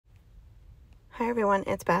Hi everyone,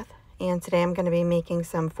 it's Beth, and today I'm going to be making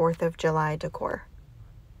some 4th of July decor.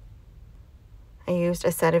 I used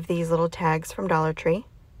a set of these little tags from Dollar Tree,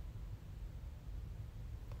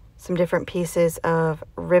 some different pieces of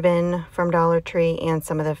ribbon from Dollar Tree, and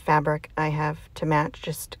some of the fabric I have to match,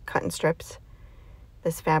 just cut in strips.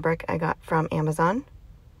 This fabric I got from Amazon,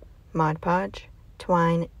 Mod Podge,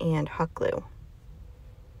 twine, and hot glue.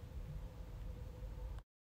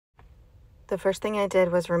 The first thing I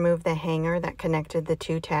did was remove the hanger that connected the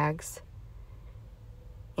two tags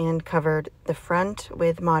and covered the front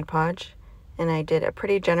with Mod Podge, and I did a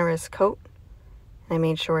pretty generous coat. I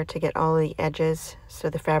made sure to get all the edges so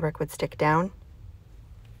the fabric would stick down.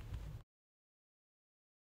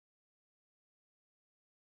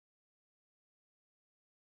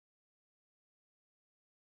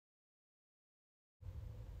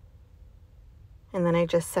 And then I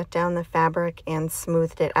just set down the fabric and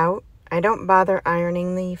smoothed it out. I don't bother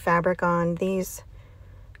ironing the fabric on these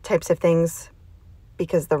types of things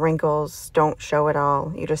because the wrinkles don't show at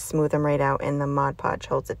all. You just smooth them right out and the Mod Podge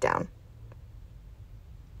holds it down.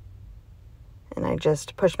 And I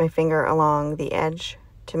just pushed my finger along the edge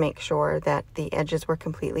to make sure that the edges were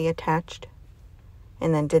completely attached,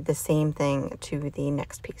 and then did the same thing to the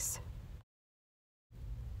next piece.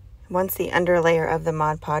 Once the under layer of the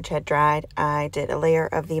Mod Podge had dried, I did a layer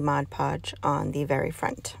of the Mod Podge on the very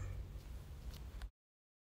front.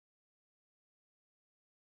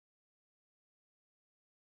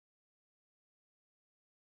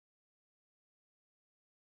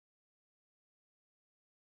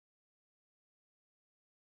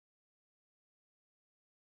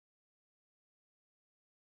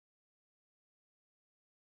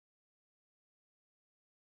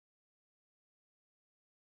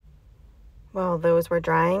 While those were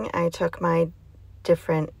drying, I took my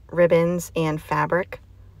different ribbons and fabric.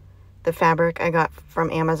 The fabric I got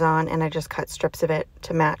from Amazon, and I just cut strips of it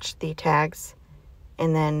to match the tags.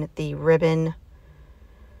 And then the ribbon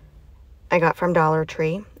I got from Dollar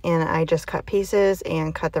Tree, and I just cut pieces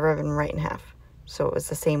and cut the ribbon right in half, so it was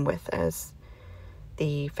the same width as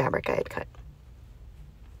the fabric I had cut.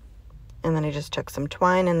 And then I just took some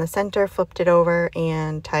twine in the center, flipped it over,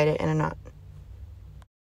 and tied it in a knot.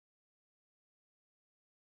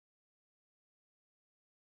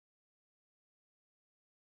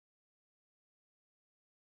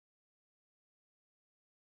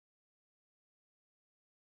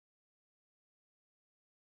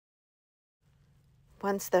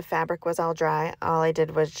 Once the fabric was all dry, all I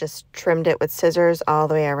did was just trimmed it with scissors all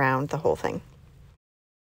the way around the whole thing.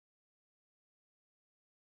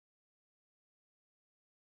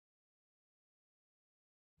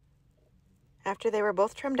 After they were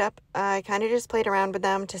both trimmed up, I kind of just played around with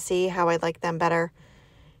them to see how I'd like them better,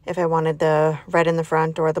 if I wanted the red in the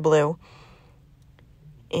front or the blue.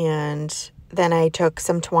 And then I took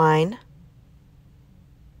some twine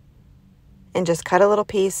and just cut a little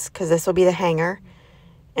piece, because this will be the hanger.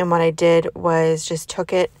 And what I did was just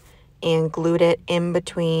took it and glued it in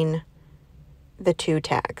between the two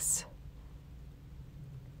tags.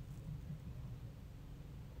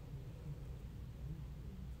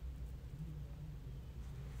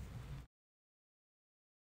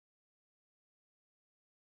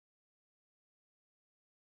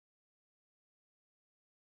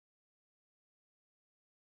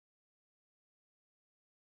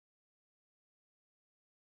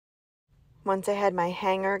 Once I had my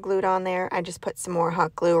hanger glued on there, I just put some more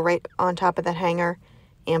hot glue right on top of that hanger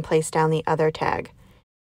and placed down the other tag.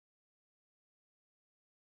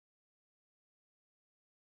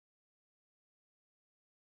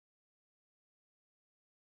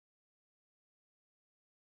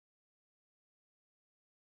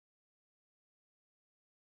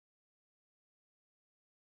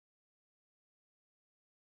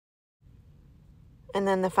 And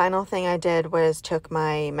then the final thing I did was took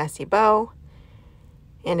my messy bow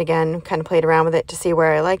and again kind of played around with it to see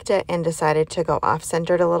where I liked it, and decided to go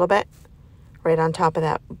off-centered a little bit right on top of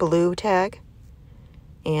that blue tag.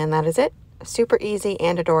 And that is it. Super easy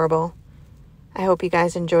and adorable. I hope you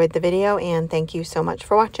guys enjoyed the video, and thank you so much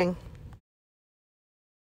for watching.